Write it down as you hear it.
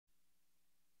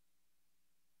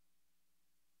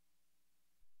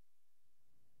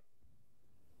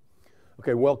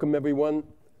Okay, welcome everyone.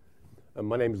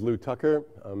 My name is Lou Tucker.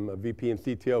 I'm a VP and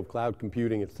CTO of Cloud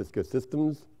Computing at Cisco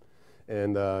Systems.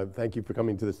 And thank you for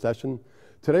coming to this session.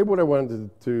 Today what I wanted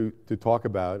to talk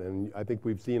about, and I think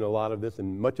we've seen a lot of this,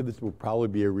 and much of this will probably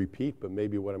be a repeat, but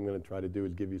maybe what I'm going to try to do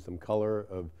is give you some color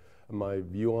of my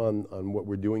view on what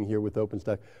we're doing here with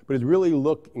OpenStack. But it's really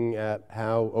looking at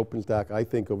how OpenStack, I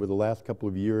think, over the last couple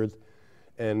of years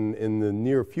and in the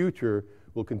near future,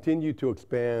 will continue to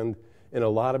expand in a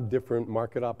lot of different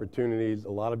market opportunities, a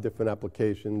lot of different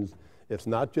applications. It's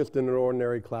not just an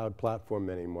ordinary cloud platform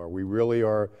anymore. We really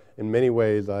are, in many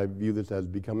ways, I view this as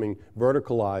becoming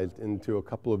verticalized into a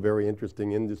couple of very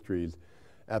interesting industries.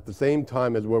 At the same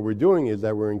time as what we're doing is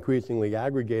that we're increasingly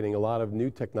aggregating a lot of new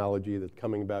technology that's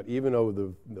coming about even over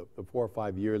the 4 or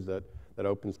 5 years that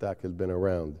OpenStack has been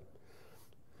around.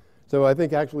 So I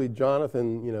think actually,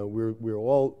 Jonathan, we're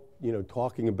all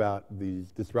talking about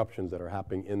these disruptions that are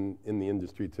happening in the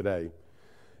industry today.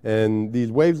 And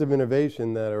these waves of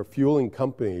innovation that are fueling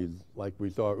companies, like we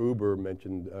saw Uber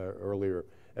mentioned earlier,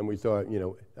 and we saw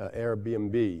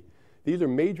Airbnb. These are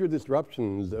major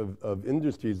disruptions of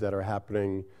industries that are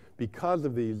happening because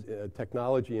of these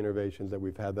technology innovations that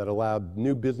we've had that allowed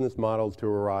new business models to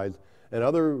arise and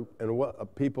allowing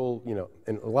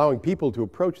people to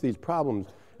approach these problems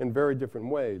in very different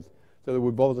ways. So that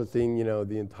we've also seen,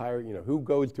 the entire, who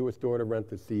goes to a store to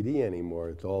rent a CD anymore?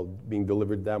 It's all being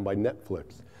delivered down by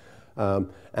Netflix.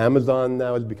 Amazon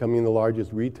now is becoming the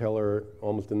largest retailer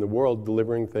almost in the world,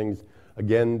 delivering things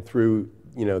again through,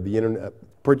 the internet,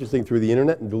 purchasing through the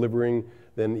internet and delivering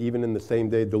then even in the same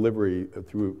day delivery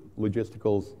through large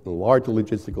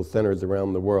logistical centers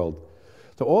around the world.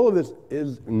 So all of this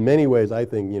is in many ways, I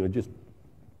think, just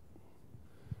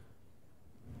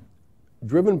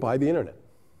driven by the internet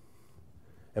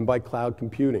and by cloud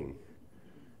computing.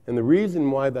 And the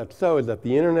reason why that's so is that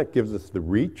the internet gives us the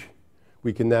reach.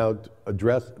 We can now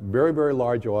address very, very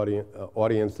large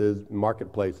audiences,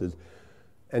 marketplaces,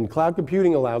 and cloud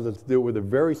computing allows us to do it with a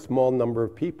very small number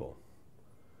of people.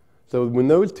 So when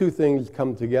those two things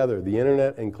come together, the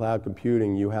internet and cloud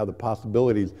computing, you have the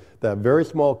possibilities that very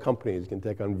small companies can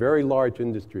take on very large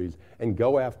industries and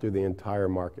go after the entire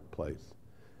marketplace.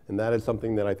 And that is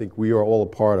something that I think we are all a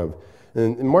part of.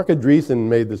 And Mark Andreessen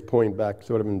made this point back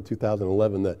sort of in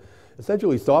 2011 that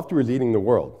essentially software is eating the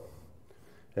world.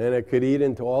 And it could eat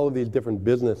into all of these different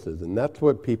businesses. And that's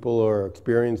what people are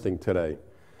experiencing today.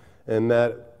 And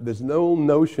that there's no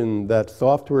notion that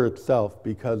software itself,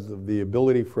 because of the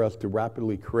ability for us to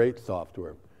rapidly create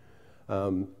software,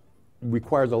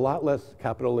 requires a lot less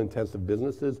capital-intensive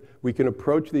businesses. We can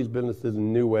approach these businesses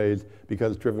in new ways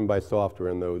because it's driven by software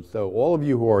and those. So all of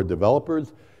you who are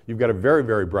developers, you've got a very,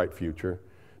 very bright future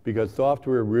because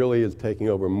software really is taking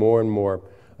over more and more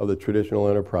of the traditional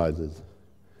enterprises.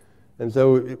 And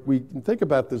so we can think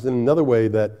about this in another way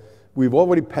that we've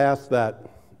already passed that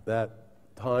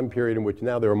time period in which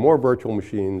now there are more virtual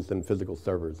machines than physical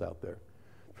servers out there.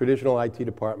 Traditional IT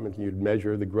departments, you'd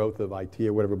measure the growth of IT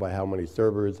or whatever by how many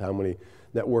servers, how many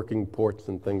networking ports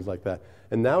and things like that.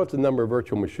 And now it's a number of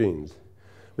virtual machines.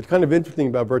 What's kind of interesting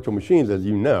about virtual machines, as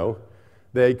you know,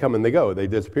 they come and they go, they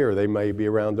disappear. They may be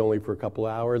around only for a couple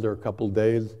hours or a couple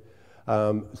days.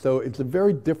 So it's a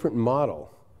very different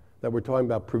model that we're talking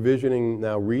about provisioning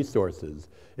now resources.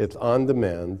 It's on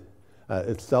demand,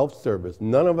 it's self-service.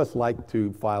 None of us like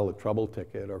to file a trouble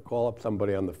ticket or call up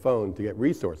somebody on the phone to get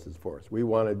resources for us. We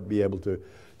want to be able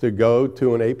to go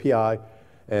to an API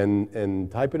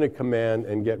and type in a command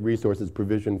and get resources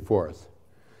provisioned for us.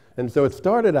 And so it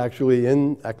started actually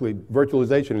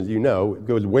virtualization, as you know, it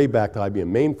goes way back to IBM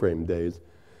mainframe days.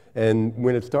 And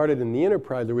when it started in the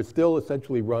enterprise, it was still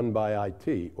essentially run by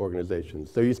IT organizations.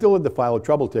 So you still had to file a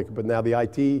trouble ticket, but now the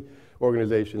IT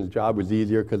organization's job was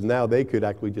easier because now they could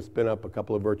actually just spin up a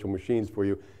couple of virtual machines for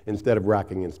you instead of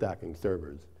racking and stacking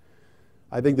servers.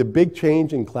 I think the big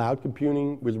change in cloud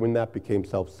computing was when that became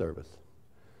self-service.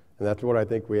 And that's what I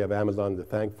think we have Amazon to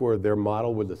thank for. Their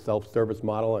model was a self-service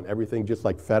model on everything, just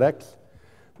like FedEx.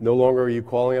 No longer are you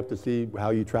calling up to see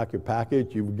how you track your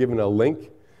package. You've given a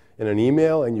link in an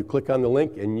email, and you click on the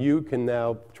link, and you can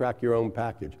now track your own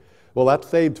package. Well, that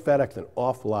saved FedEx an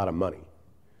awful lot of money,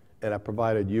 and that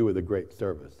provided you with a great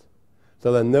service.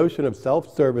 So the notion of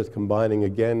self-service combining,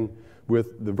 again,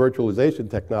 with the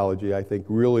virtualization technology, I think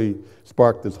really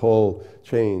sparked this whole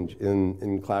change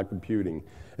in cloud computing.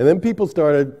 And then people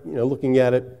started, looking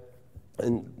at it,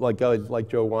 and like guys like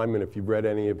Joe Wyman, if you've read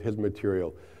any of his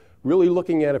material, really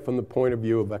looking at it from the point of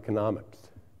view of economics.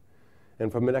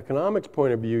 And from an economics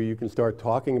point of view, you can start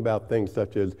talking about things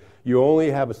such as you only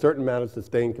have a certain amount of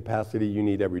sustained capacity you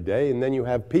need every day, and then you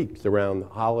have peaks around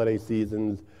holiday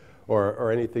seasons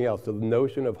or anything else. So the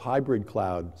notion of hybrid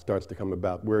cloud starts to come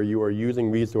about, where you are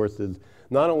using resources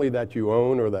not only that you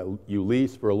own or that you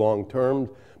lease for long term,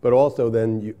 but also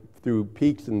then through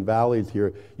peaks and valleys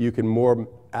here, you can more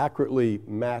accurately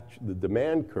match the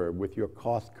demand curve with your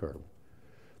cost curve.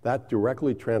 That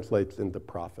directly translates into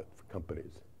profit for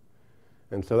companies.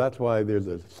 And so that's why there's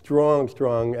a strong,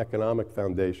 strong economic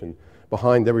foundation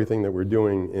behind everything that we're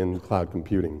doing in cloud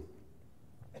computing.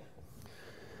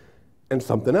 And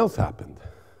something else happened.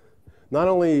 Not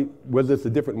only was this a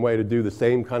different way to do the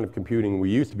same kind of computing we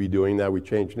used to be doing, now we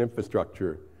changed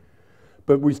infrastructure,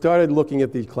 but we started looking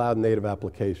at these cloud-native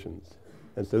applications.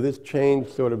 And so this changed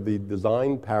sort of the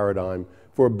design paradigm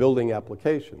for building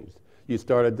applications. You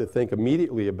started to think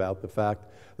immediately about the fact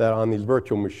that on these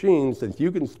virtual machines, since you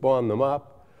can spawn them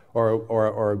up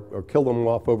or kill them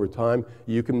off over time,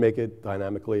 you can make it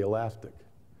dynamically elastic.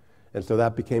 And so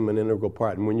that became an integral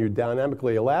part. And when you're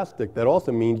dynamically elastic, that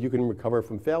also means you can recover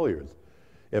from failures.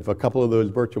 If a couple of those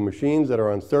virtual machines that are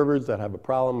on servers that have a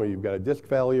problem, or you've got a disk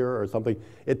failure or something,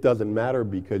 it doesn't matter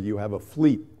because you have a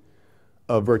fleet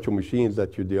of virtual machines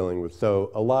that you're dealing with. So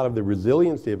a lot of the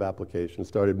resiliency of applications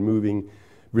started moving,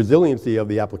 resiliency of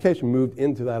the application moved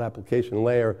into that application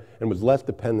layer and was less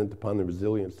dependent upon the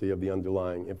resiliency of the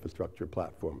underlying infrastructure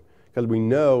platform. Because we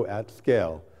know at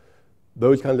scale,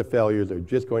 those kinds of failures are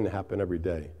just going to happen every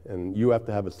day. And you have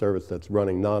to have a service that's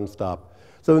running nonstop.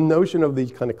 So the notion of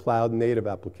these kind of cloud-native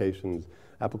applications,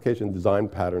 application design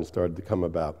patterns started to come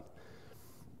about.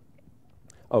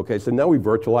 Okay, so now we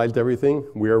virtualized everything.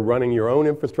 We are running your own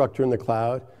infrastructure in the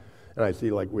cloud. And I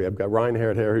see, like, we have got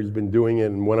Reinhard here who's been doing it,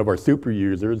 and one of our super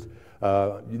users.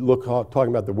 Talking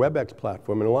about the WebEx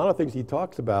platform, and a lot of things he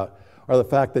talks about are the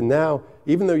fact that now,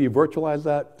 even though you virtualize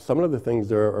that, some of the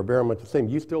things are very much the same.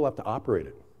 You still have to operate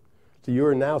it. So you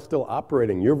are now still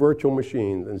operating your virtual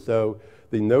machines. And so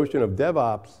the notion of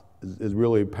DevOps is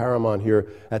really paramount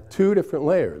here at two different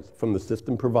layers. From the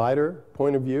system provider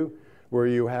point of view, where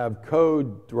you have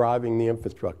code driving the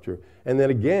infrastructure, and then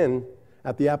again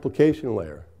at the application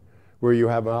layer, where you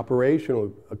have operational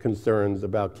concerns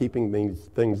about keeping these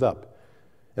things up.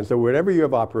 And so whenever you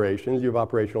have operations, you have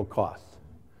operational costs.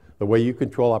 The way you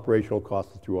control operational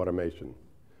costs is through automation.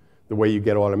 The way you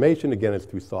get automation, again, is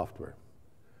through software.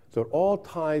 So it all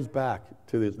ties back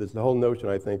to this whole notion,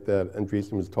 I think, that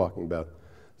Andreessen was talking about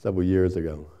several years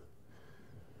ago.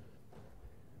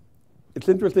 It's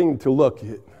interesting to look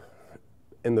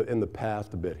in the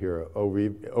past a bit here over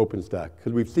OpenStack,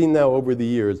 because we've seen now over the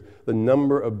years the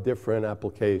number of different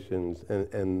applications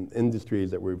and industries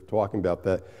that we're talking about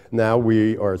that now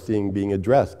we are seeing being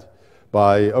addressed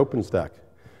by OpenStack.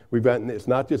 It's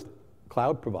not just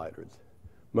cloud providers.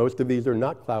 Most of these are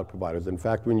not cloud providers. In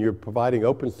fact, when you're providing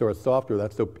open source software,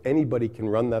 that's so anybody can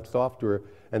run that software,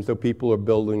 and so people are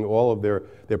building all of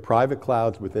their private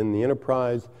clouds within the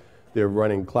enterprise. They're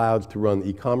running clouds to run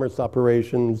e-commerce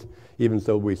operations. Even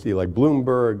so, we see like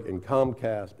Bloomberg and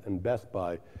Comcast and Best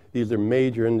Buy. These are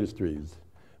major industries.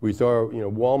 We saw,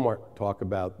 Walmart talk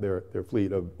about their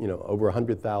fleet of, over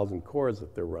 100,000 cores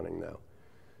that they're running now.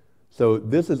 So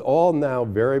this is all now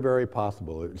very, very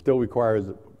possible. It still requires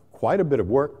quite a bit of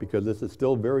work because this is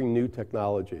still very new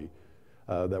technology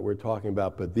that we're talking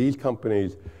about. But these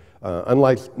companies,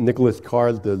 unlike Nicholas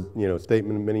Carr's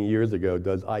statement many years ago,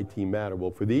 does IT matter?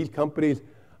 Well, for these companies,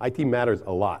 IT matters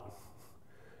a lot.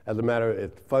 As a matter,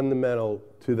 it's fundamental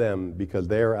to them because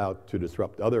they're out to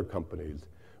disrupt other companies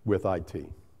with IT.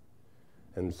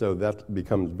 And so that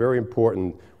becomes a very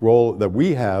important role that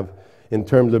we have in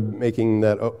terms of making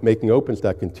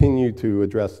OpenStack continue to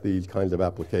address these kinds of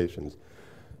applications.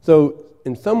 So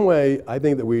in some way, I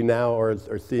think that we now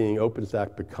are seeing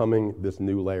OpenStack becoming this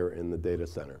new layer in the data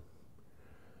center.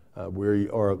 We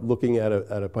are looking at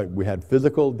a point. We had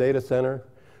physical data center.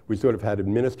 We sort of had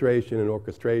administration and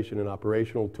orchestration and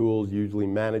operational tools, usually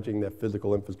managing that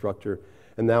physical infrastructure.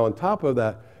 And now on top of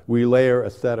that, we layer a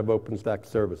set of OpenStack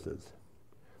services.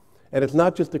 And it's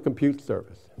not just a compute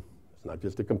service. It's not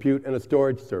just a compute and a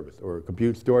storage service, or a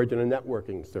compute, storage, and a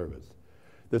networking service.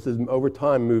 This is over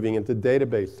time moving into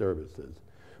database services,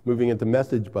 moving into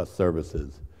message bus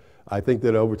services. I think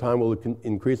that over time we'll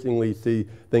increasingly see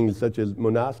things such as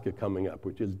Monasca coming up,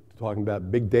 which is talking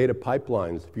about big data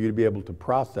pipelines for you to be able to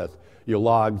process your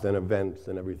logs and events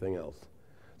and everything else.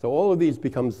 So all of these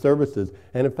become services,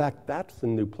 and in fact, that's the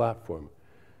new platform.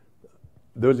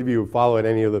 Those of you who followed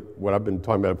any of what I've been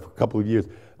talking about for a couple of years,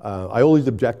 I always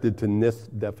objected to NIST's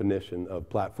definition of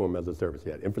platform as a service.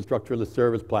 You had infrastructure as a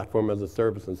service, platform as a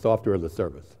service, and software as a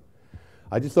service.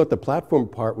 I just thought the platform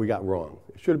part we got wrong.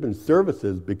 It should have been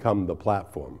services become the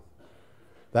platform.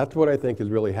 That's what I think is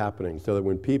really happening, so that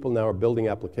when people now are building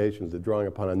applications, they're drawing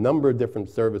upon a number of different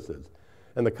services.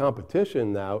 And the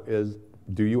competition now is,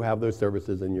 do you have those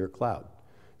services in your cloud?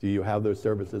 Do you have those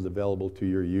services available to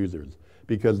your users?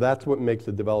 Because that's what makes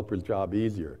the developer's job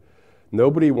easier.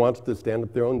 Nobody wants to stand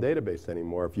up their own database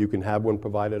anymore if you can have one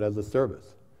provided as a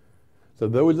service. So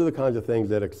those are the kinds of things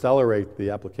that accelerate the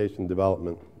application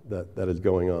development that is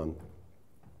going on.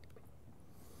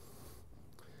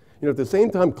 You know, at the same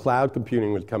time cloud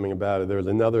computing was coming about, there was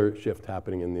another shift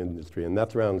happening in the industry, and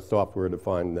that's around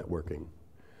software-defined networking.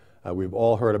 We've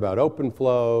all heard about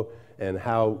OpenFlow and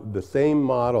how the same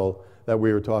model that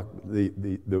we were talking,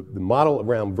 the model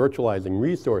around virtualizing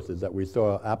resources that we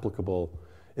saw applicable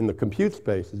in the compute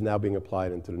space is now being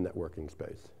applied into the networking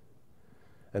space.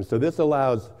 And so this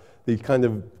allows the kind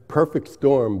of perfect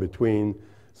storm between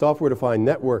software-defined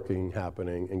networking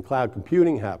happening and cloud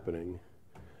computing happening.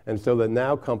 And so that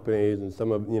now companies and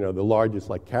some of the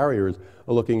largest like carriers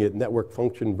are looking at network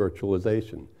function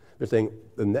virtualization. They're saying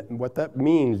what that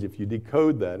means, if you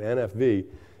decode that, NFV,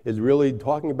 is really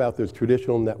talking about those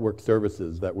traditional network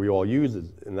services that we all use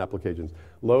in applications.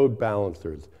 Load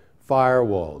balancers,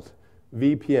 firewalls,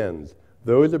 VPNs,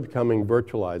 those are becoming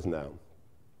virtualized now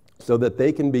so that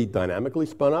they can be dynamically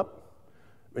spun up.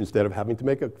 Instead of having to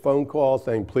make a phone call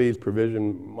saying, please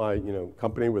provision my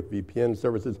company with VPN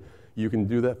services, you can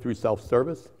do that through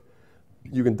self-service.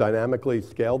 You can dynamically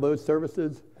scale those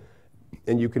services,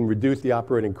 and you can reduce the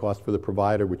operating cost for the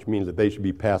provider, which means that they should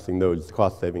be passing those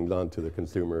cost savings on to the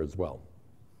consumer as well.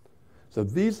 So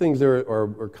these things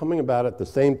are coming about at the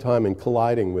same time and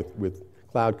colliding with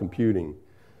cloud computing.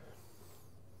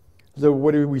 So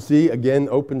what do we see? Again,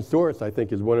 open source, I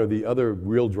think, is one of the other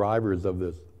real drivers of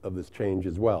this change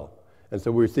as well. And so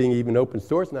we're seeing even open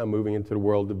source now moving into the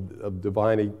world of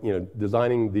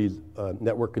designing these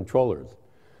network controllers.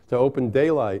 So Open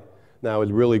Daylight now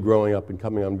is really growing up and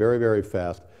coming on very, very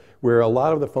fast, where a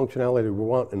lot of the functionality we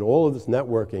want and all of this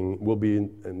networking will be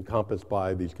encompassed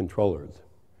by these controllers.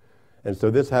 And so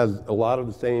this has a lot of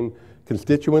the same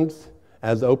constituents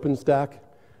as OpenStack.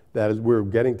 That is, we're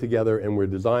getting together and we're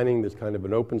designing this kind of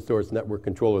an open source network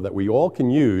controller that we all can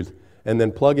use and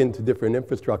then plug into different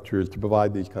infrastructures to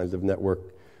provide these kinds of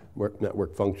network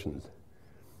functions.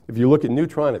 If you look at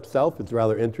Neutron itself, it's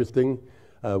rather interesting.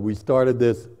 We started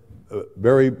this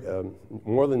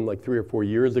more than like 3 or 4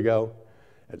 years ago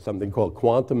at something called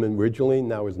Quantum originally,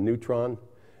 now is Neutron.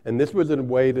 And this was a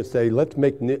way to say, let's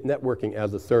make networking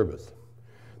as a service.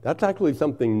 That's actually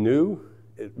something new.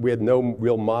 We had no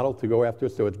real model to go after,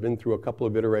 so it's been through a couple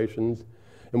of iterations.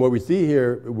 And what we see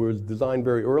here was designed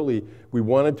very early. We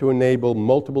wanted to enable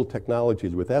multiple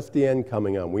technologies. With SDN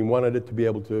coming on, we wanted it to be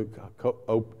able to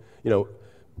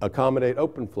accommodate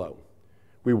OpenFlow.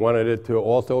 We wanted it to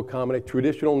also accommodate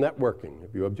traditional networking.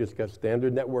 If you have just got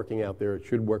standard networking out there, it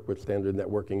should work with standard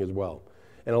networking as well.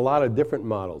 And a lot of different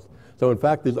models. So in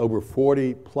fact, there's over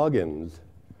 40 plugins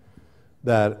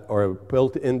that are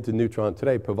built into Neutron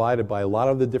today, provided by a lot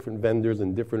of the different vendors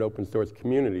and different open source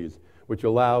communities, which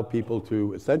allow people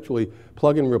to essentially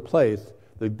plug and replace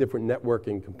the different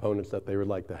networking components that they would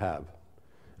like to have.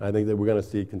 And I think that we're going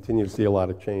to continue to see a lot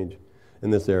of change in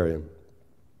this area.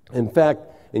 In fact,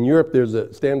 in Europe, there's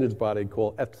a standards body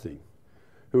called ETSI,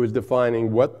 who is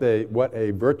defining what a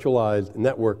virtualized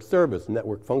network service,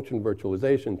 network function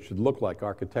virtualization, should look like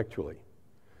architecturally.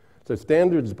 So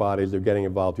standards bodies are getting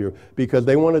involved here because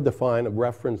they want to define a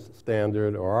reference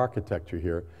standard or architecture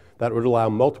here that would allow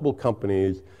multiple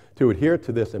companies to adhere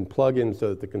to this and plug in so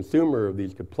that the consumer of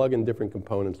these could plug in different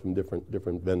components from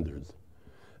different vendors.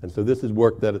 And so this is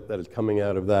work that is coming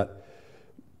out of that.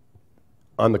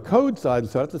 On the code side,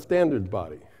 so that's a standards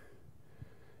body.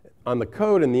 On the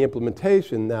code and the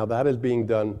implementation, now that is being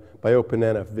done by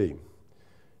OpenNFV.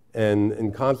 And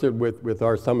in concert with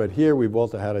our summit here, we've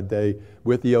also had a day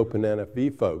with the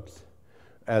OpenNFV folks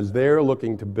as they're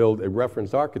looking to build a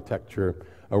reference architecture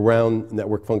around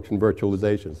network function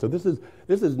virtualization. So this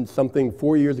is something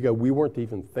 4 years ago we weren't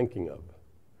even thinking of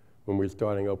when we were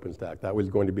starting OpenStack. That was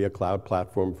going to be a cloud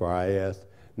platform for IaaS.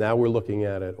 Now we're looking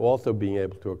at it also being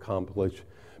able to accomplish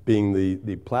being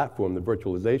the platform, the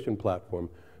virtualization platform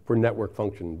for network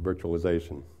function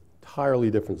virtualization.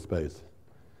 Entirely different space.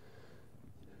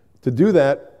 To do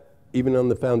that, even on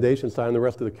the foundation side and the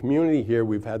rest of the community here,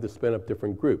 we've had to spin up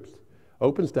different groups.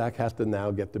 OpenStack has to now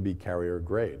get to be carrier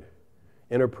grade,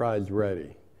 enterprise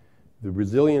ready. The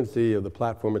resiliency of the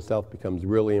platform itself becomes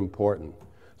really important.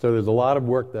 So there's a lot of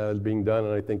work that is being done,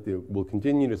 and I think that we'll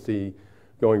continue to see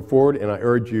going forward, and I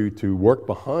urge you to work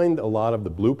behind a lot of the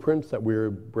blueprints that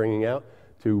we're bringing out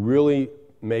to really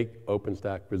make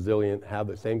OpenStack resilient, have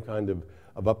the same kind of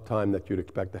of uptime that you'd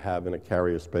expect to have in a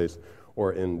carrier space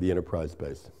or in the enterprise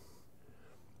space.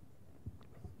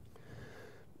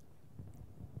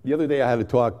 The other day I had a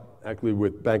talk actually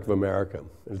with Bank of America.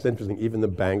 And it's interesting, even the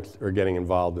banks are getting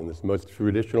involved in this most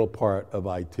traditional part of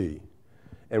IT.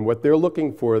 And what they're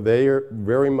looking for, they are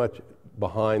very much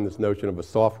behind this notion of a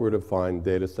software-defined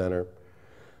data center,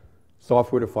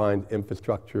 software-defined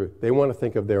infrastructure. They want to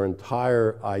think of their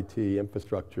entire IT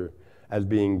infrastructure as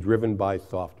being driven by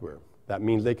software. That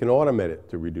means they can automate it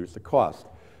to reduce the cost.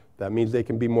 That means they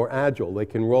can be more agile. They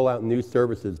can roll out new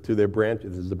services to their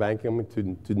branches. As the bank coming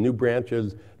to new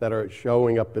branches that are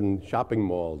showing up in shopping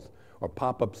malls or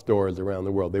pop-up stores around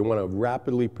the world. They want to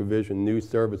rapidly provision new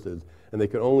services, and they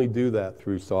can only do that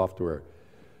through software.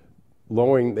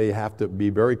 They have to be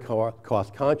very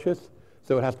cost conscious,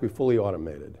 so it has to be fully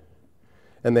automated.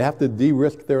 And they have to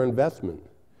de-risk their investment.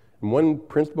 And one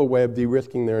principal way of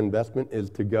de-risking their investment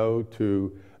is to go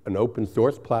to an open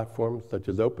source platform such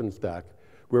as OpenStack,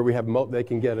 where they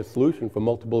can get a solution from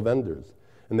multiple vendors.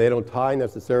 And they don't tie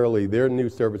necessarily their new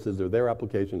services or their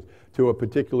applications to a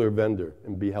particular vendor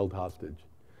and be held hostage.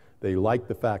 They like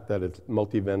the fact that it's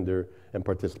multi-vendor and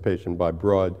participation by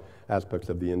broad aspects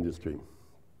of the industry.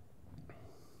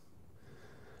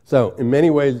 So in many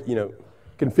ways,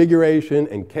 configuration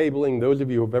and cabling, those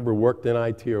of you who have ever worked in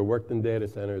IT or worked in data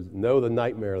centers know the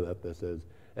nightmare that this is,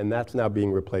 and that's now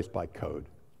being replaced by code.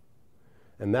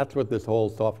 And that's what this whole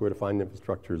software-defined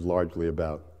infrastructure is largely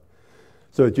about.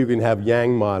 So that you can have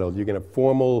Yang models, you can have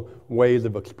formal ways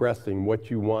of expressing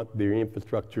what you want the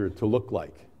infrastructure to look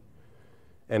like.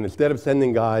 And instead of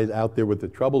sending guys out there with the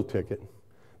trouble ticket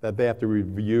that they have to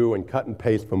review and cut and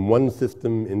paste from one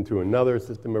system into another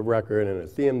system of record and a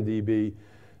CMDB,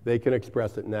 they can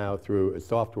express it now through a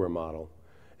software model.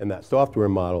 And that software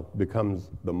model becomes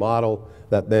the model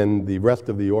that then the rest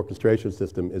of the orchestration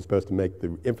system is supposed to make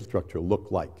the infrastructure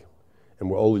look like. And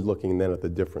we're always looking then at the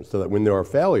difference, so that when there are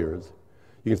failures,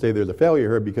 you can say there's a failure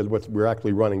here because what we're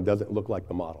actually running doesn't look like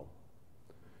the model.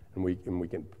 And we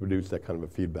can produce that kind of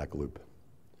a feedback loop.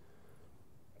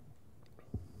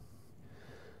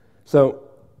 So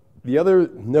the other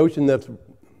notion that's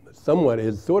somewhat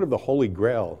is sort of the holy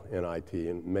grail in IT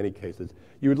in many cases.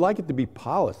 You would like it to be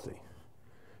policy.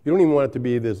 You don't even want it to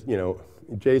be this,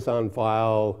 JSON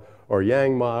file or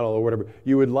Yang model or whatever.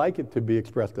 You would like it to be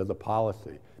expressed as a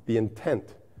policy, the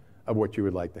intent of what you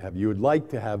would like to have. You would like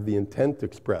to have the intent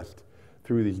expressed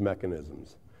through these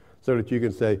mechanisms so that you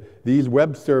can say, these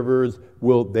web servers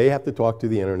they have to talk to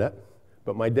the internet,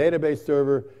 but my database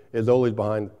server is always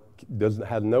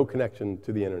has no connection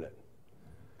to the internet.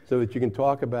 So that you can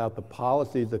talk about the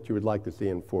policies that you would like to see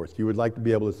enforced. You would like to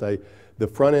be able to say, the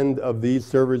front end of these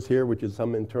servers here, which is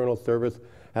some internal service,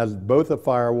 has both a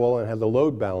firewall and has a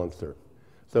load balancer,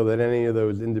 so that any of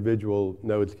those individual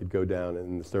nodes could go down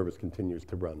and the service continues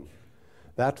to run.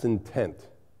 That's intent,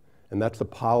 and that's a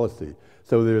policy.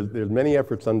 So there's many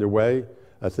efforts underway.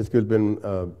 Cisco's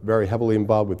been very heavily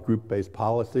involved with group-based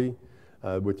policy,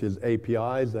 which is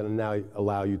APIs that now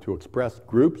allow you to express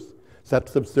groups,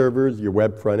 sets of servers, your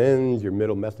web front ends, your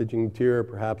middle messaging tier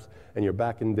perhaps, and your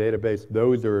backend database.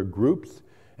 Those are groups,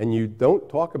 and you don't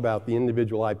talk about the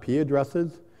individual IP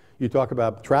addresses. You talk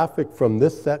about traffic from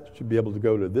this set should be able to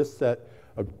go to this set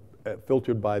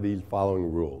filtered by these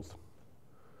following rules.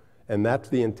 And that's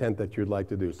the intent that you'd like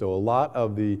to do. So a lot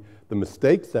of the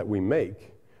mistakes that we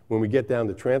make when we get down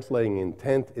to translating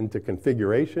intent into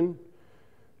configuration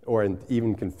or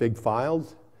even config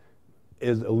files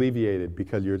is alleviated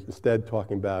because you're instead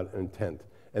talking about intent.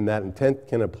 And that intent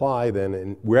can apply then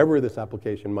in wherever this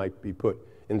application might be put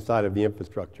inside of the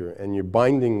infrastructure, and your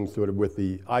binding sort of with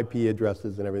the IP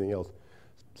addresses and everything else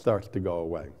starts to go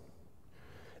away.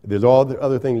 There's all the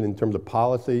other things in terms of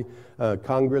policy.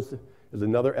 Congress is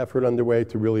another effort underway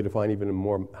to really define even a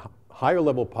more higher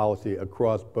level policy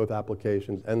across both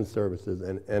applications and services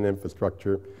and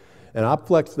infrastructure. And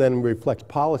OpFlex then reflects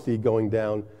policy going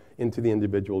down into the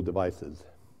individual devices.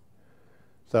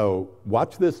 So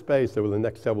watch this space over the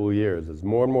next several years as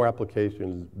more and more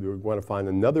applications we want to find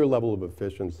another level of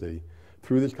efficiency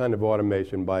through this kind of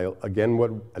automation by,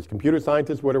 again, as computer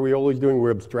scientists, what are we always doing?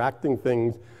 We're abstracting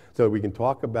things so that we can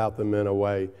talk about them in a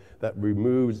way that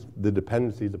removes the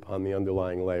dependencies upon the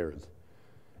underlying layers.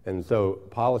 And so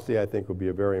policy, I think, will be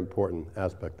a very important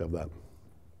aspect of that.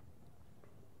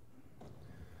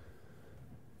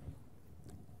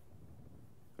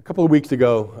 A couple of weeks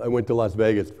ago, I went to Las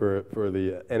Vegas for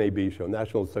the NAB show,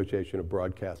 National Association of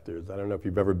Broadcasters. I don't know if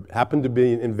you've ever happened to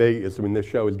be in Vegas when this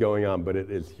show is going on, but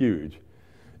it is huge.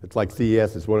 It's like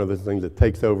CES. It's one of those things that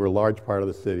takes over a large part of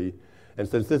the city. And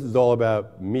since this is all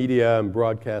about media and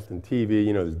broadcast and TV,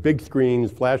 you know, there's big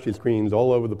screens, flashy screens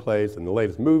all over the place, and the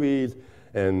latest movies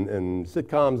and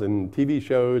sitcoms and TV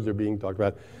shows are being talked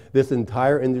about. This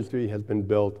entire industry has been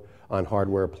built on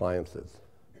hardware appliances.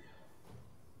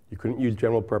 You couldn't use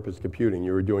general purpose computing.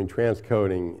 You were doing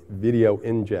transcoding, video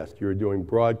ingest. You were doing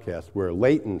broadcast where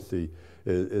latency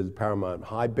is paramount.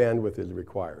 High bandwidth is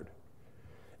required.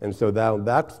 And so now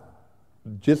that's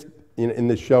just in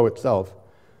the show itself,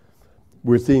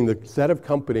 we're seeing the set of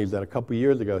companies that a couple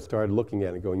years ago started looking at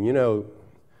it and going, you know,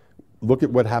 look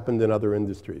at what happened in other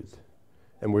industries.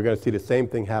 And we're going to see the same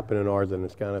thing happen in ours, and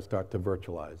it's going to start to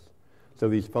virtualize. So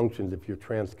these functions, if you're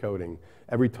transcoding,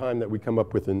 every time that we come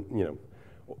up with,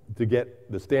 to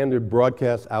get the standard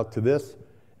broadcast out to this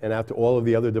and out to all of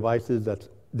the other devices, that's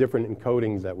different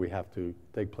encodings that we have to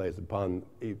take place upon,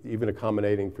 even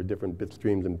accommodating for different bit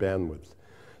streams and bandwidths.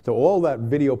 So all that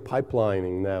video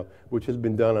pipelining now, which has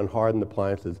been done on hardened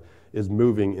appliances, is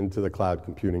moving into the cloud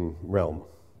computing realm.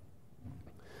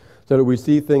 So that we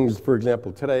see things, for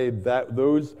example, today, that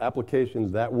those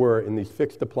applications that were in these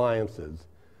fixed appliances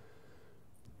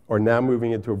are now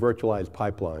moving into virtualized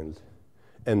pipelines.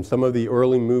 And some of the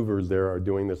early movers there are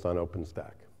doing this on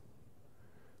OpenStack.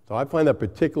 So I find that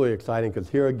particularly exciting because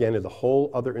here again is a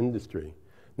whole other industry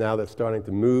now that's starting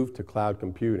to move to cloud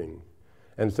computing.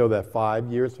 And so that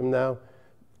 5 years from now,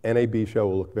 NAB show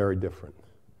will look very different.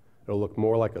 It'll look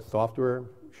more like a software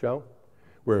show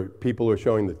where people are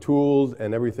showing the tools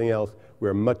and everything else,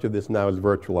 where much of this now is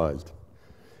virtualized.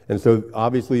 And so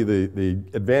obviously the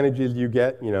advantages you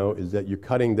get, is that you're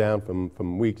cutting down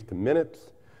from weeks to minutes.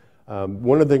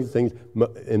 One of the things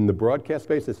in the broadcast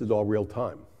space, this is all real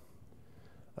time.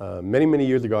 Many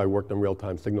years ago, I worked on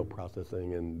real-time signal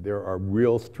processing, and there are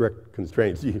real strict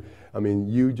constraints.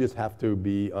 You just have to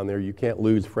be on there. You can't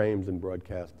lose frames in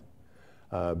broadcast.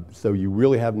 So you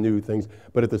really have new things.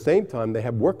 But at the same time, they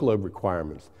have workload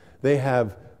requirements. They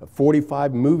have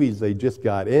 45 movies they just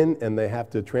got in, and they have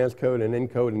to transcode and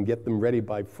encode and get them ready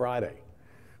by Friday.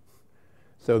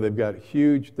 So they've got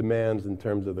huge demands in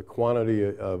terms of the quantity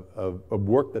of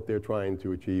work that they're trying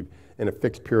to achieve in a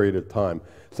fixed period of time.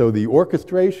 So the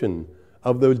orchestration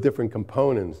of those different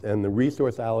components and the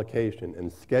resource allocation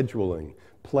and scheduling,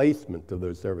 placement of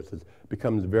those services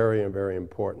becomes very, very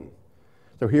important.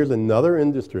 So here's another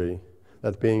industry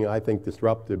that's being, I think,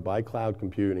 disrupted by cloud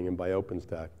computing and by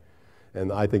OpenStack.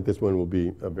 And I think this one will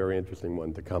be a very interesting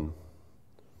one to come.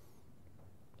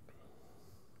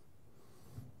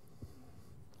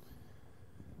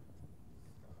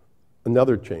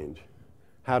 Another change,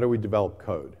 how do we develop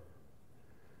code?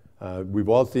 We've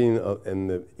all seen,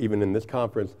 even in this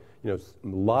conference, a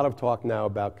lot of talk now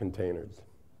about containers.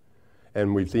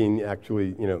 And we've seen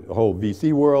actually, the whole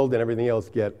VC world and everything else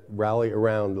rally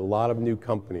around a lot of new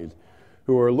companies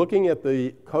who are looking at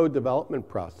the code development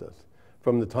process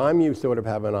from the time you sort of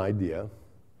have an idea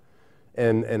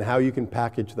and how you can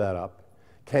package that up.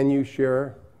 Can you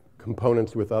share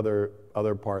components with other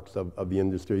parts of the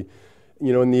industry?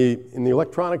 In the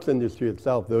electronics industry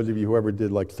itself, those of you who ever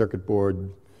did like circuit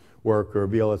board work or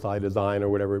VLSI design or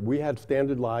whatever, we had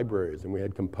standard libraries and we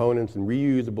had components and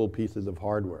reusable pieces of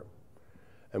hardware.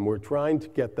 And we're trying to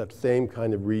get that same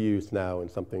kind of reuse now in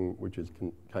something which is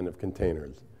kind of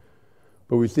containers.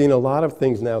 But we've seen a lot of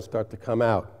things now start to come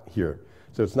out here.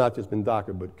 So it's not just been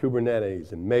Docker, but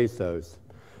Kubernetes and Mesos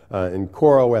and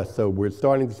CoreOS. So we're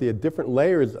starting to see different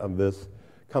layers of this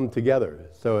come together.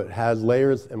 So it has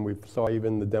layers, and we saw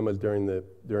even the demos during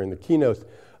the keynotes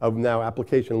of now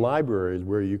application libraries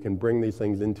where you can bring these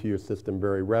things into your system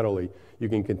very readily. You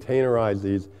can containerize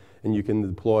these, and you can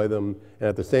deploy them. And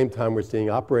at the same time, we're seeing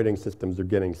operating systems are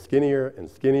getting skinnier and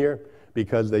skinnier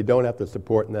because they don't have to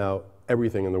support now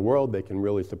everything in the world. They can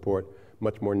really support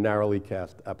much more narrowly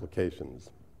cast applications.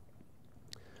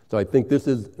 So I think this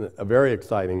is a very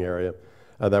exciting area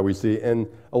that we see. And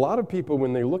a lot of people,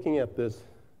 when they're looking at this,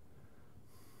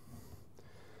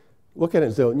 look at it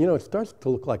and say, it starts to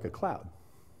look like a cloud.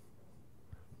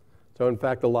 So in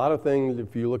fact, a lot of things,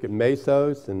 if you look at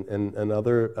Mesos and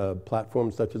other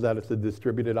platforms such as that, it's a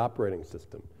distributed operating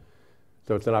system.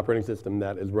 So it's an operating system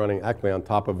that is running actually on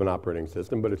top of an operating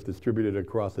system, but it's distributed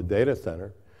across a data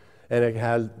center. And it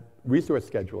has resource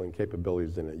scheduling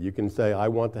capabilities in it. You can say, I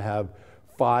want to have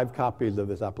 5 copies of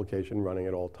this application running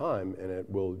at all time, and it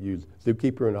will use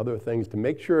Zookeeper and other things to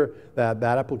make sure that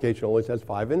that application always has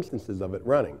 5 instances of it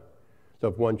running. So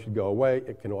if one should go away,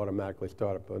 it can automatically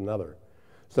start up another.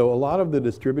 So a lot of the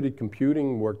distributed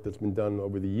computing work that's been done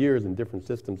over the years in different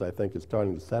systems, I think, is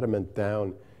starting to sediment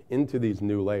down into these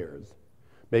new layers,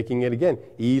 making it, again,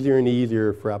 easier and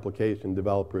easier for application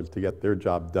developers to get their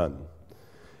job done.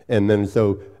 And then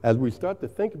so as we start to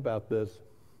think about this,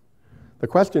 the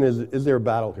question is there a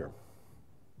battle here?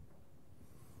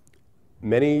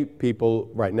 Many people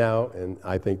right now, and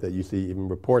I think that you see even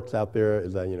reports out there,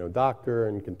 is that Docker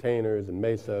and containers and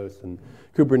Mesos and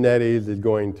Kubernetes is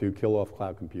going to kill off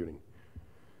cloud computing.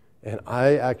 And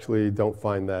I actually don't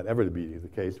find that ever to be the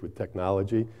case with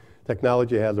technology.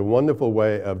 Technology has a wonderful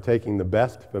way of taking the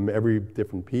best from every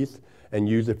different piece and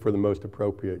use it for the most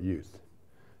appropriate use.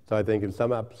 So I think in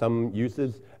some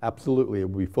uses, absolutely, it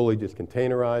will be fully just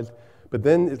containerized, but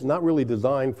then it's not really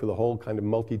designed for the whole kind of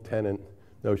multi-tenant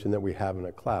notion that we have in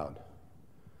a cloud.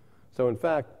 So in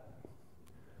fact,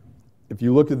 if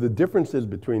you look at the differences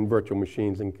between virtual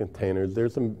machines and containers,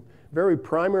 there's some very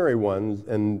primary ones,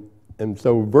 and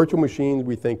so virtual machines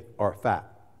we think are fat,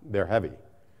 they're heavy.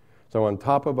 So on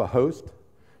top of a host,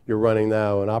 you're running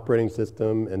now an operating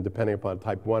system, and depending upon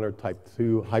type 1 or type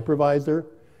 2 hypervisor,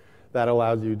 that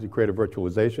allows you to create a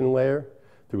virtualization layer.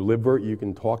 Through libvirt, you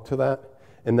can talk to that.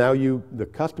 And now the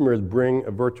customers bring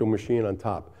a virtual machine on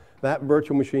top. That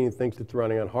virtual machine thinks it's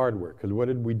running on hardware, because what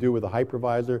did we do with a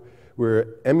hypervisor?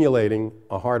 We're emulating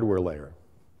a hardware layer.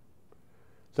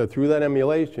 So through that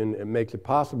emulation, it makes it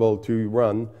possible to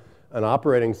run an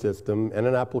operating system and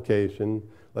an application,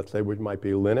 let's say which might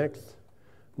be Linux,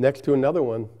 next to another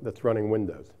one that's running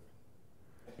Windows,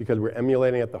 because we're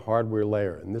emulating at the hardware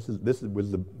layer. And this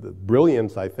was the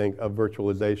brilliance, I think, of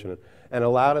virtualization, and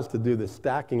allowed us to do the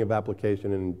stacking of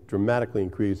application and dramatically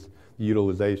increase the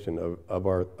utilization of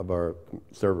our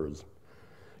servers.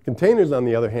 Containers, on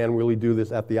the other hand, really do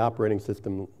this at the operating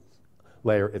system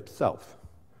layer itself.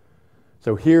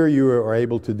 So here you are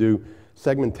able to do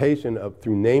segmentation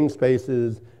through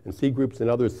namespaces and C groups and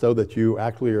others, so that you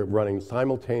actually are running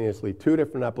simultaneously two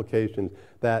different applications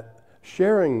that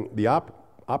sharing the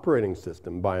operating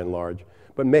system by and large,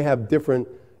 but may have different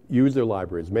user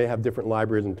libraries, may have different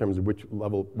libraries in terms of which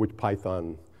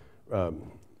Python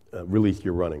release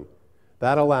you're running.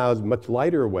 That allows much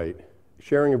lighter weight,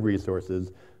 sharing of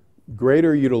resources,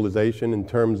 greater utilization in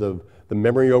terms of the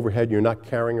memory overhead. You're not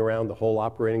carrying around the whole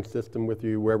operating system with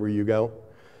you wherever you go.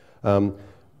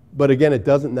 But again, it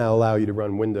doesn't now allow you to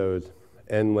run Windows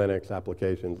and Linux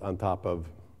applications on top of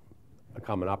a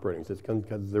common operating system,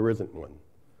 because there isn't one.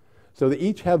 So they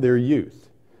each have their use.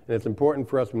 And it's important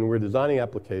for us when we're designing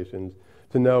applications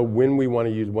to know when we want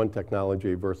to use one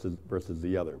technology versus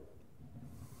the other.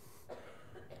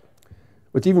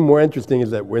 What's even more interesting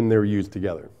is that when they're used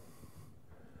together.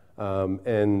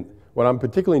 And what I'm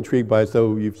particularly intrigued by,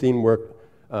 so you've seen work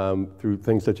through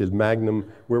things such as Magnum,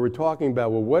 where we're talking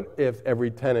about, well, what if we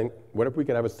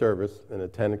could have a service, and a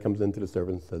tenant comes into the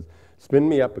service and says, spin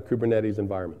me up a Kubernetes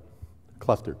environment,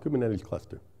 cluster, Kubernetes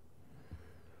cluster,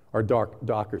 or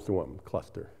Docker Swarm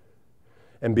cluster,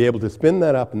 and be able to spin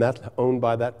that up, and that's owned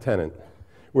by that tenant,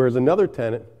 whereas another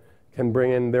tenant can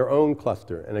bring in their own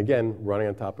cluster, and again, running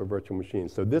on top of virtual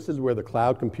machines. So this is where the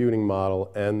cloud computing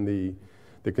model and the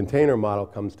container model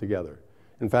comes together.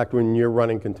 In fact, when you're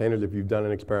running containers, if you've done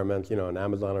an experiment, on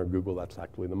Amazon or Google, that's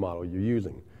actually the model you're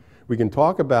using. We can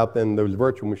talk about then those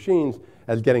virtual machines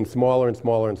as getting smaller and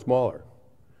smaller and smaller,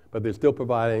 but there's still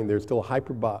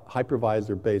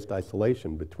hypervisor-based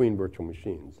isolation between virtual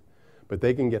machines, but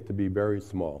they can get to be very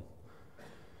small.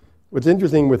 What's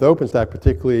interesting with OpenStack,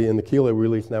 particularly in the Kilo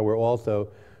release now, we're also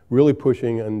really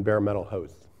pushing on bare metal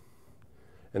hosts.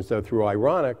 And so through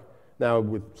Ironic, now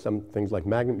with some things like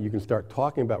Magnum, you can start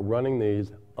talking about running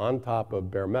these on top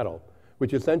of bare metal,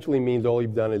 which essentially means all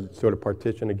you've done is sort of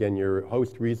partition, again, your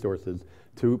host resources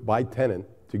by tenant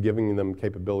to giving them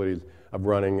capabilities of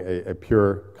running a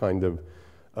pure kind of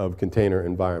container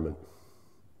environment.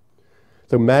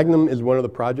 So Magnum is one of the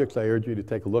projects I urge you to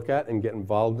take a look at and get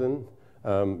involved in.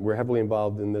 We're heavily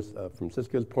involved in this from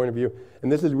Cisco's point of view.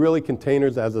 And this is really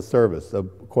containers as a service,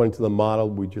 according to the model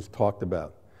we just talked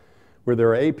about, where there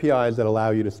are APIs that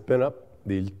allow you to spin up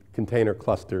these container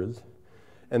clusters,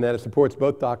 and that it supports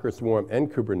both Docker Swarm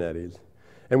and Kubernetes.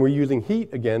 And we're using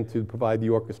Heat, again, to provide the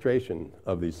orchestration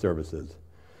of these services.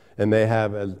 And they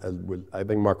have, as I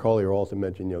think Mark Collier also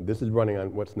mentioned, this is running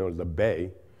on what's known as a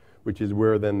bay, which is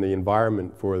where then the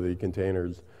environment for the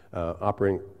containers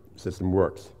operating system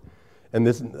works. And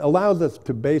this allows us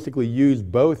to basically use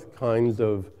both kinds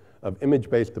of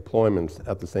image-based deployments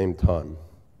at the same time.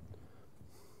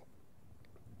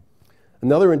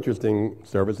 Another interesting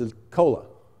service is Cola.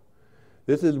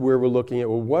 This is where we're looking at,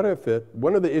 well, what if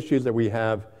one of the issues that we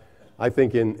have, I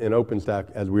think, in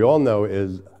OpenStack, as we all know,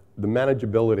 is the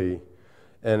manageability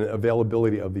and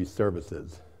availability of these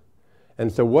services.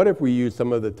 And so what if we use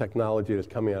some of the technology that's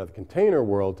coming out of the container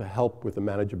world to help with the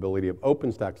manageability of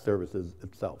OpenStack services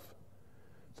itself?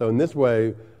 So in this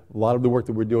way, A lot of the work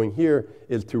that we're doing here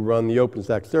is to run the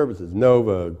OpenStack services,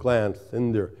 Nova, Glance,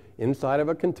 Cinder, inside of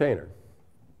a container.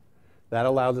 That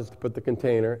allows us to put the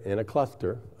container in a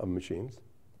cluster of machines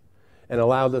and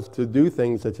allows us to do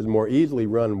things such as more easily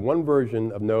run one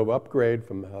version of Nova, upgrade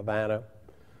from Havana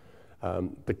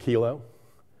to Kilo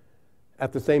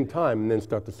at the same time, and then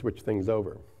start to switch things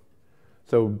over.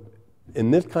 So in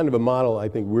this kind of a model, I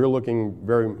think we're looking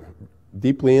very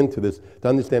deeply into this to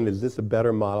understand, is this a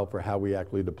better model for how we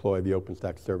actually deploy the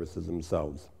OpenStack services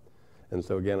themselves? And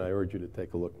so again, I urge you to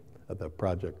take a look at that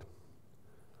project.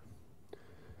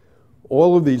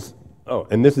 All of these, oh,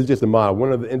 and this is just a model.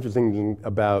 One of the interesting things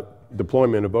about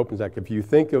deployment of OpenStack, if you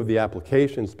think of the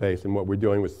application space and what we're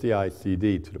doing with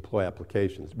CI/CD to deploy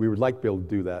applications, we would like to be able to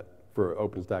do that for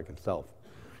OpenStack itself.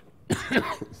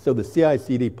 So the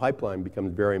CI/CD pipeline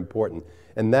becomes very important.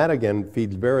 And that, again,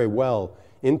 feeds very well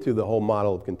into the whole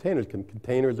model of containers.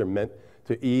 Containers are meant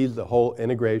to ease the whole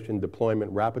integration,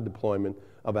 deployment, rapid deployment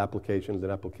of applications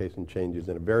and application changes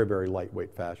in a very, very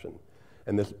lightweight fashion.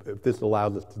 And if this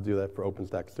allows us to do that for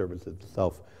OpenStack services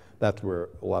itself, that's where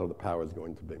a lot of the power is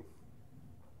going to be.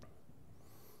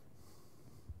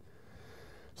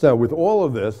 So with all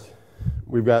of this,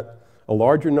 we've got a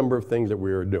larger number of things that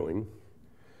we are doing,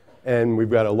 and we've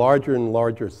got a larger and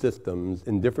larger systems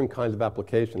in different kinds of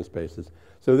application spaces.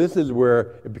 So this is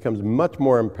where it becomes much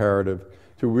more imperative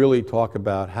to really talk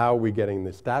about how we're getting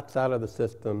the stats out of the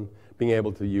system, being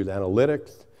able to use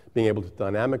analytics, being able to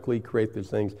dynamically create these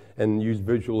things, and use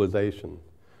visualization.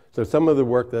 So some of the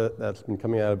work that's been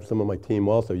coming out of some of my team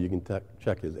also, you can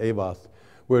check, is AVOS,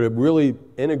 where it really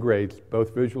integrates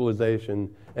both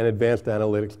visualization and advanced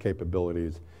analytics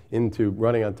capabilities into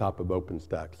running on top of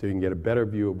OpenStack, so you can get a better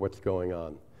view of what's going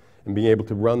on. And being able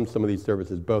to run some of these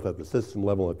services both at the system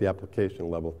level and at the application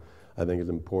level, I think is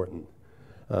important.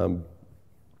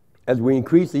 As we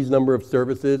increase these number of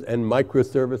services and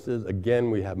microservices,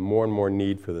 again, we have more and more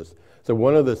need for this. So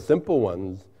one of the simple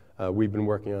ones we've been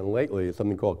working on lately is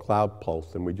something called Cloud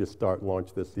Pulse, and we just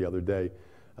launched this the other day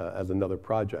as another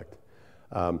project.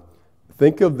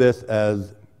 Think of this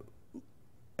as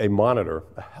a monitor,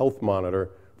 a health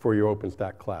monitor for your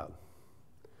OpenStack cloud.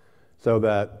 So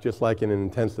that just like in an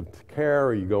intensive care,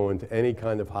 or you go into any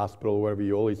kind of hospital or whatever,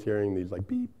 you're always hearing these like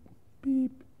beep,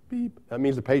 beep, beep. That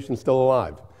means the patient's still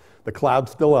alive. The cloud's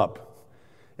still up.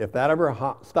 If that ever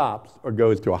stops or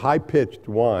goes to a high-pitched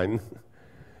whine,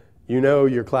 you know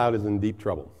your cloud is in deep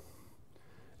trouble.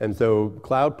 And so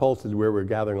Cloud Pulse is where we're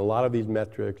gathering a lot of these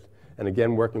metrics, and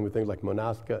again, working with things like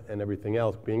Monasca and everything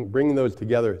else, bringing those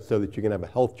together so that you can have a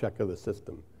health check of the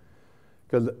system.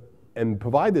 And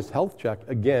provide this health check,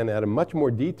 again, at a much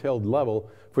more detailed level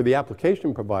for the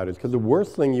application providers, because the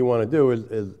worst thing you want to do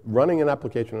is running an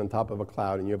application on top of a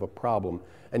cloud and you have a problem,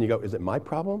 and you go, is it my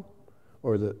problem,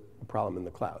 or is it a problem in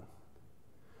the cloud?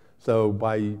 So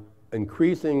by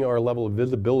increasing our level of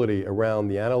visibility around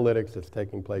the analytics that's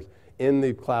taking place in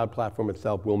the cloud platform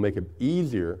itself, will make it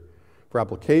easier for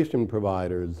application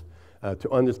providers to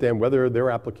understand whether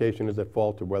their application is at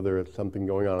fault or whether it's something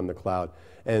going on in the cloud.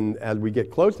 And as we get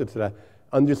closer to that,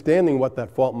 understanding what that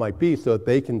fault might be so that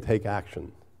they can take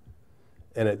action.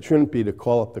 And it shouldn't be to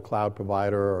call up the cloud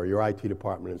provider or your IT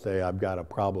department and say, I've got a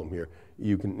problem here.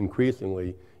 You can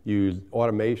increasingly use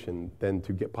automation then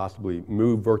to possibly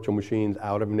move virtual machines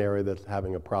out of an area that's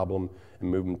having a problem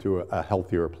and move them to a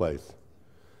healthier place.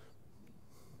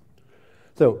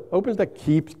 So OpenStack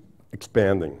keeps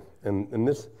expanding, and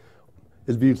this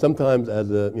is viewed sometimes as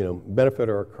a benefit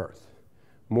or a curse.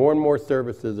 More and more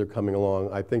services are coming along.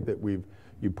 I think that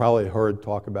you probably heard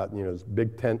talk about this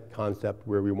big tent concept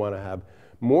where we want to have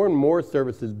more and more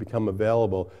services become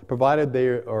available, provided they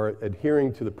are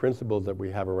adhering to the principles that we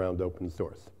have around open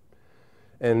source.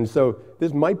 And so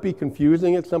this might be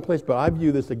confusing at some place, but I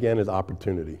view this again as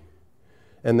opportunity.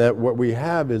 And that what we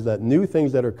have is that new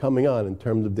things that are coming on in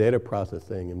terms of data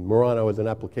processing, and Murano is an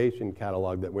application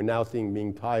catalog that we're now seeing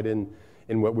being tied in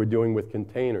what we're doing with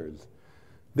containers.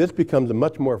 This becomes a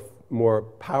much more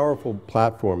powerful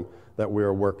platform that we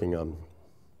are working on.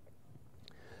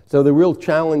 So the real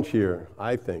challenge here,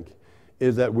 I think,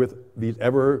 is that with these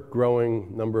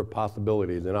ever-growing number of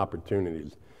possibilities and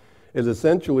opportunities, is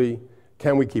essentially,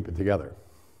 can we keep it together?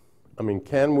 I mean,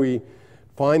 can we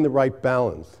find the right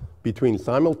balance between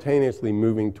simultaneously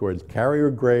moving towards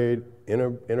carrier-grade,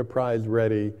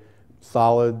 enterprise-ready,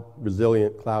 solid,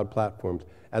 resilient cloud platforms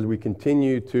as we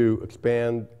continue to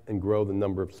expand and grow the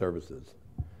number of services?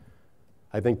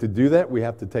 I think to do that, we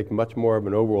have to take much more of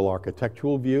an overall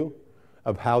architectural view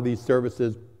of how these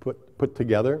services put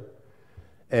together,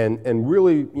 and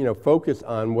really focus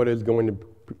on what is going to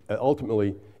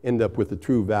ultimately end up with the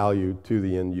true value to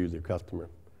the end user customer.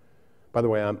 By the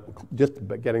way, I'm just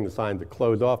getting the sign to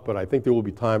close off, but I think there will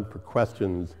be time for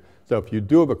questions. So if you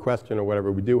do have a question or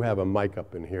whatever, we do have a mic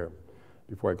up in here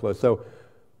before I close. So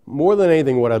more than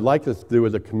anything, what I'd like us to do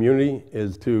as a community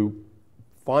is to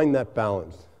find that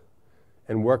balance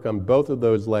and work on both of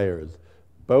those layers,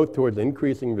 both towards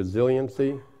increasing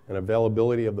resiliency and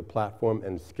availability of the platform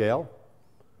and scale.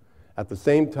 At the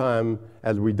same time,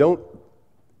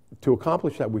 to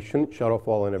accomplish that, we shouldn't shut off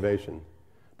all innovation,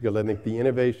 because I think the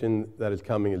innovation that is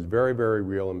coming is very, very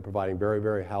real and providing very,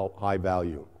 very high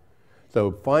value.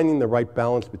 So finding the right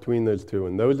balance between those two,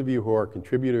 and those of you who are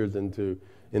contributors into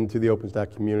the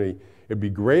OpenStack community, it'd be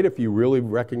great if you really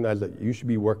recognize that you should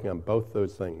be working on both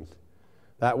those things.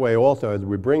 That way also, as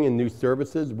we bring in new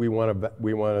services, we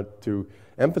want to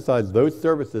emphasize those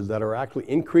services that are actually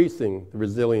increasing the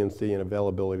resiliency and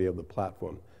availability of the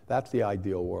platform. That's the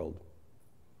ideal world.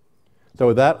 So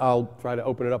with that, I'll try to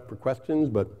open it up for questions,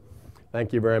 but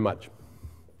thank you very much.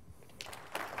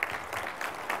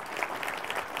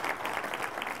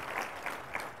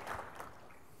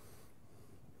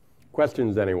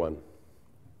 Questions, anyone?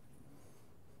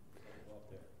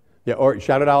 Yeah, or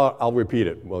shout it out, I'll repeat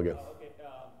it. We'll go.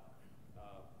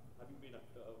 Having been at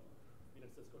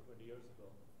Cisco 20 years ago,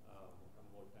 I'm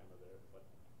an old timer there, but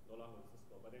no longer with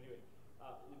Cisco. But anyway,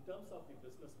 in terms of the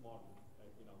business model,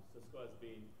 Cisco has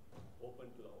been open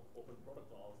to the open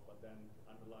protocols, but then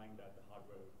underlying that, the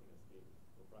hardware is being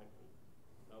proprietary.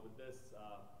 Now with this,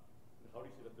 how do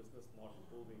you see the business model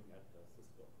moving at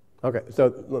Cisco? Okay,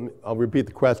 so I'll repeat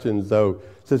the question. So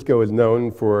Cisco is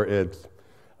known for its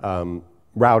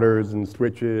routers and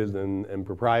switches and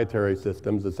proprietary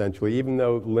systems, essentially, even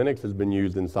though Linux has been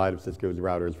used inside of Cisco's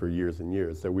routers for years and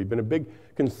years. So we've been a big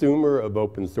consumer of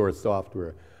open source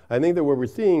software. I think that what we're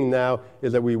seeing now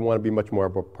is that we want to be much more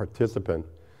of a participant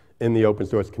in the open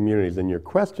source communities. And your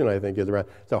question, I think, is around,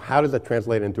 so how does that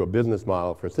translate into a business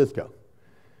model for Cisco?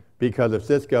 Because if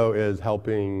Cisco is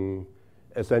helping,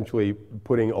 essentially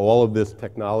putting all of this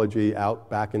technology out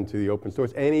back into the open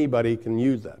source, anybody can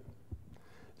use that.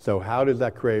 So how does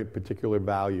that create particular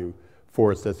value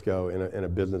for Cisco in a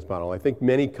business model? I think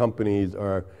many companies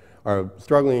are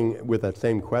struggling with that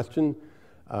same question.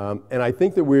 And I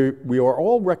think that we are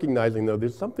all recognizing, though,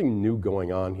 there's something new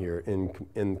going on here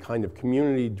in kind of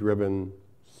community-driven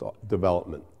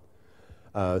development.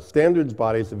 Standards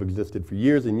bodies have existed for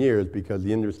years and years because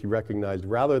the industry recognized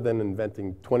rather than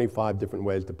inventing 25 different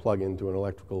ways to plug into an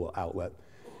electrical outlet,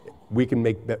 we can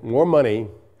make more money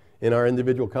in our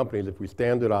individual companies if we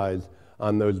standardize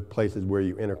on those places where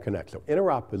you interconnect. So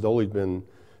interop has always been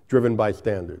driven by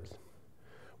standards.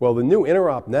 Well, the new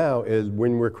interop now is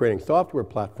when we're creating software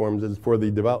platforms is for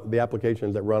the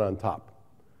applications that run on top.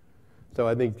 So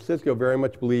I think Cisco very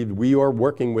much believes we are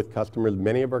working with customers.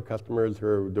 Many of our customers who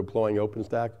are deploying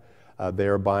OpenStack, they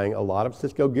are buying a lot of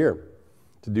Cisco gear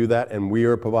to do that, and we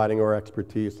are providing our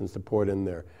expertise and support in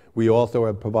there. We also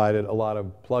have provided a lot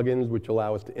of plugins which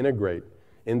allow us to integrate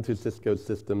into Cisco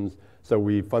systems, so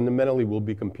we fundamentally will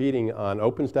be competing on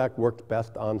OpenStack works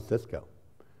best on Cisco.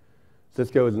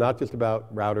 Cisco is not just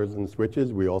about routers and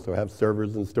switches, we also have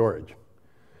servers and storage.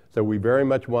 So we very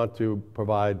much want to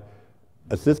provide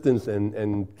assistance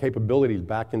and capabilities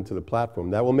back into the platform.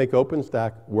 That will make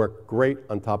OpenStack work great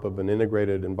on top of an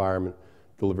integrated environment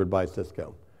delivered by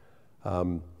Cisco.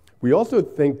 We also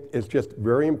think it's just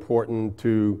very important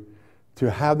to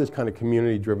have this kind of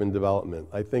community-driven development.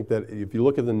 I think that if you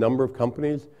look at the number of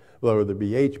companies, whether it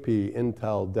be HP,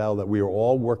 Intel, Dell, that we are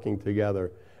all working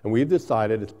together, and we've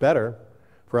decided it's better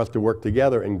for us to work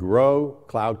together and grow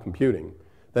cloud computing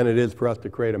than it is for us to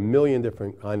create a million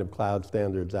different kind of cloud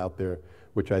standards out there,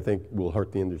 which I think will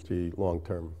hurt the industry long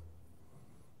term.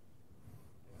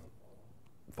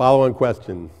 Follow-on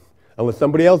question, unless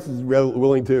somebody else is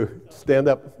willing to stand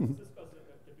up.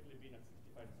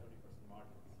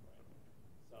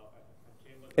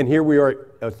 And here we are,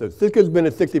 so Cisco's been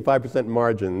at 65%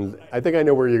 margins. I think I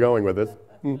know where you're going with this. So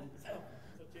Chambers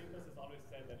has always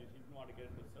said that if you didn't want to get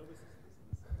into the services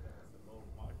business, that's a low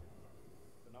margin.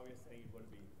 So now you're saying you're going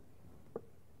to be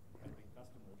helping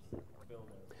customers build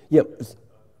their... Yep. I'm just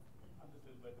a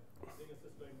little bit, being a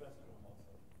Cisco investor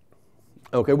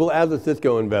also. Okay, well, as a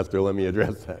Cisco investor, let me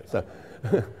address that.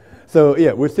 So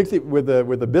yeah, with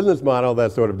the business model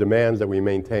that sort of demands that we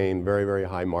maintain very, very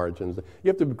high margins, you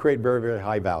have to create very, very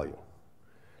high value.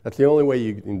 That's the only way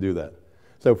you can do that.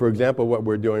 So for example, what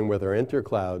we're doing with our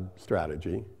intercloud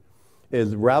strategy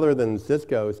is rather than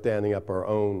Cisco standing up our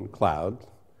own clouds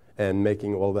and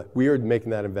making all that, we are making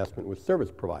that investment with service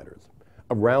providers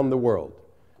around the world.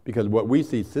 Because what we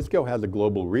see, Cisco has a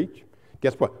global reach.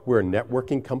 Guess what? We're a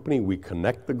networking company. We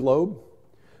connect the globe.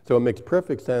 So it makes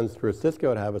perfect sense for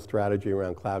Cisco to have a strategy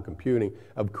around cloud computing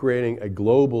of creating a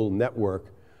global network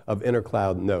of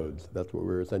intercloud nodes. That's what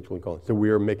we're essentially calling. So we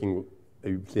are making,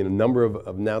 you've seen a number of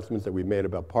announcements that we've made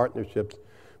about partnerships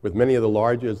with many of the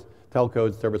largest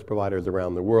telcos, service providers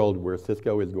around the world, where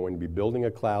Cisco is going to be building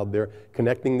a cloud there,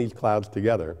 connecting these clouds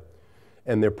together.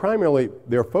 And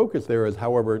their focus there is,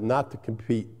 however, not to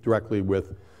compete directly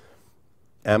with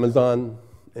Amazon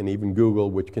and even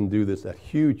Google, which can do this at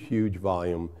huge, huge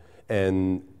volume.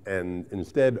 And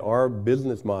instead, our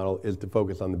business model is to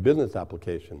focus on the business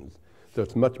applications. So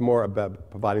it's much more about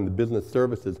providing the business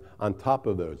services on top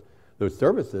of those. Those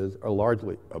services are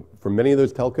largely, for many of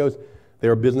those telcos, they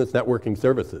are business networking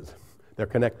services. They're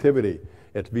connectivity,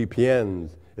 it's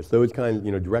VPNs, it's those kinds,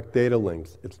 direct data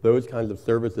links, it's those kinds of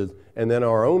services, and then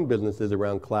our own businesses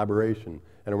around collaboration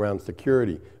and around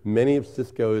security. Many of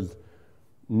Cisco's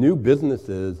new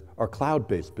businesses are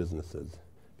cloud-based businesses.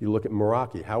 If you look at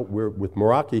Meraki, with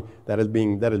Meraki, that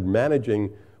is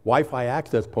managing Wi-Fi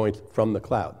access points from the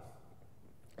cloud.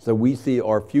 So we see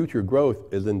our future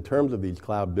growth is in terms of these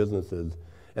cloud businesses,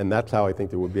 and that's how I think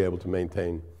that we'll be able to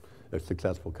maintain a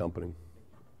successful company.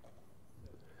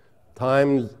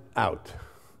 Time's out.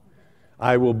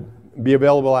 I will be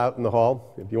available out in the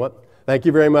hall if you want. Thank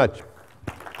you very much.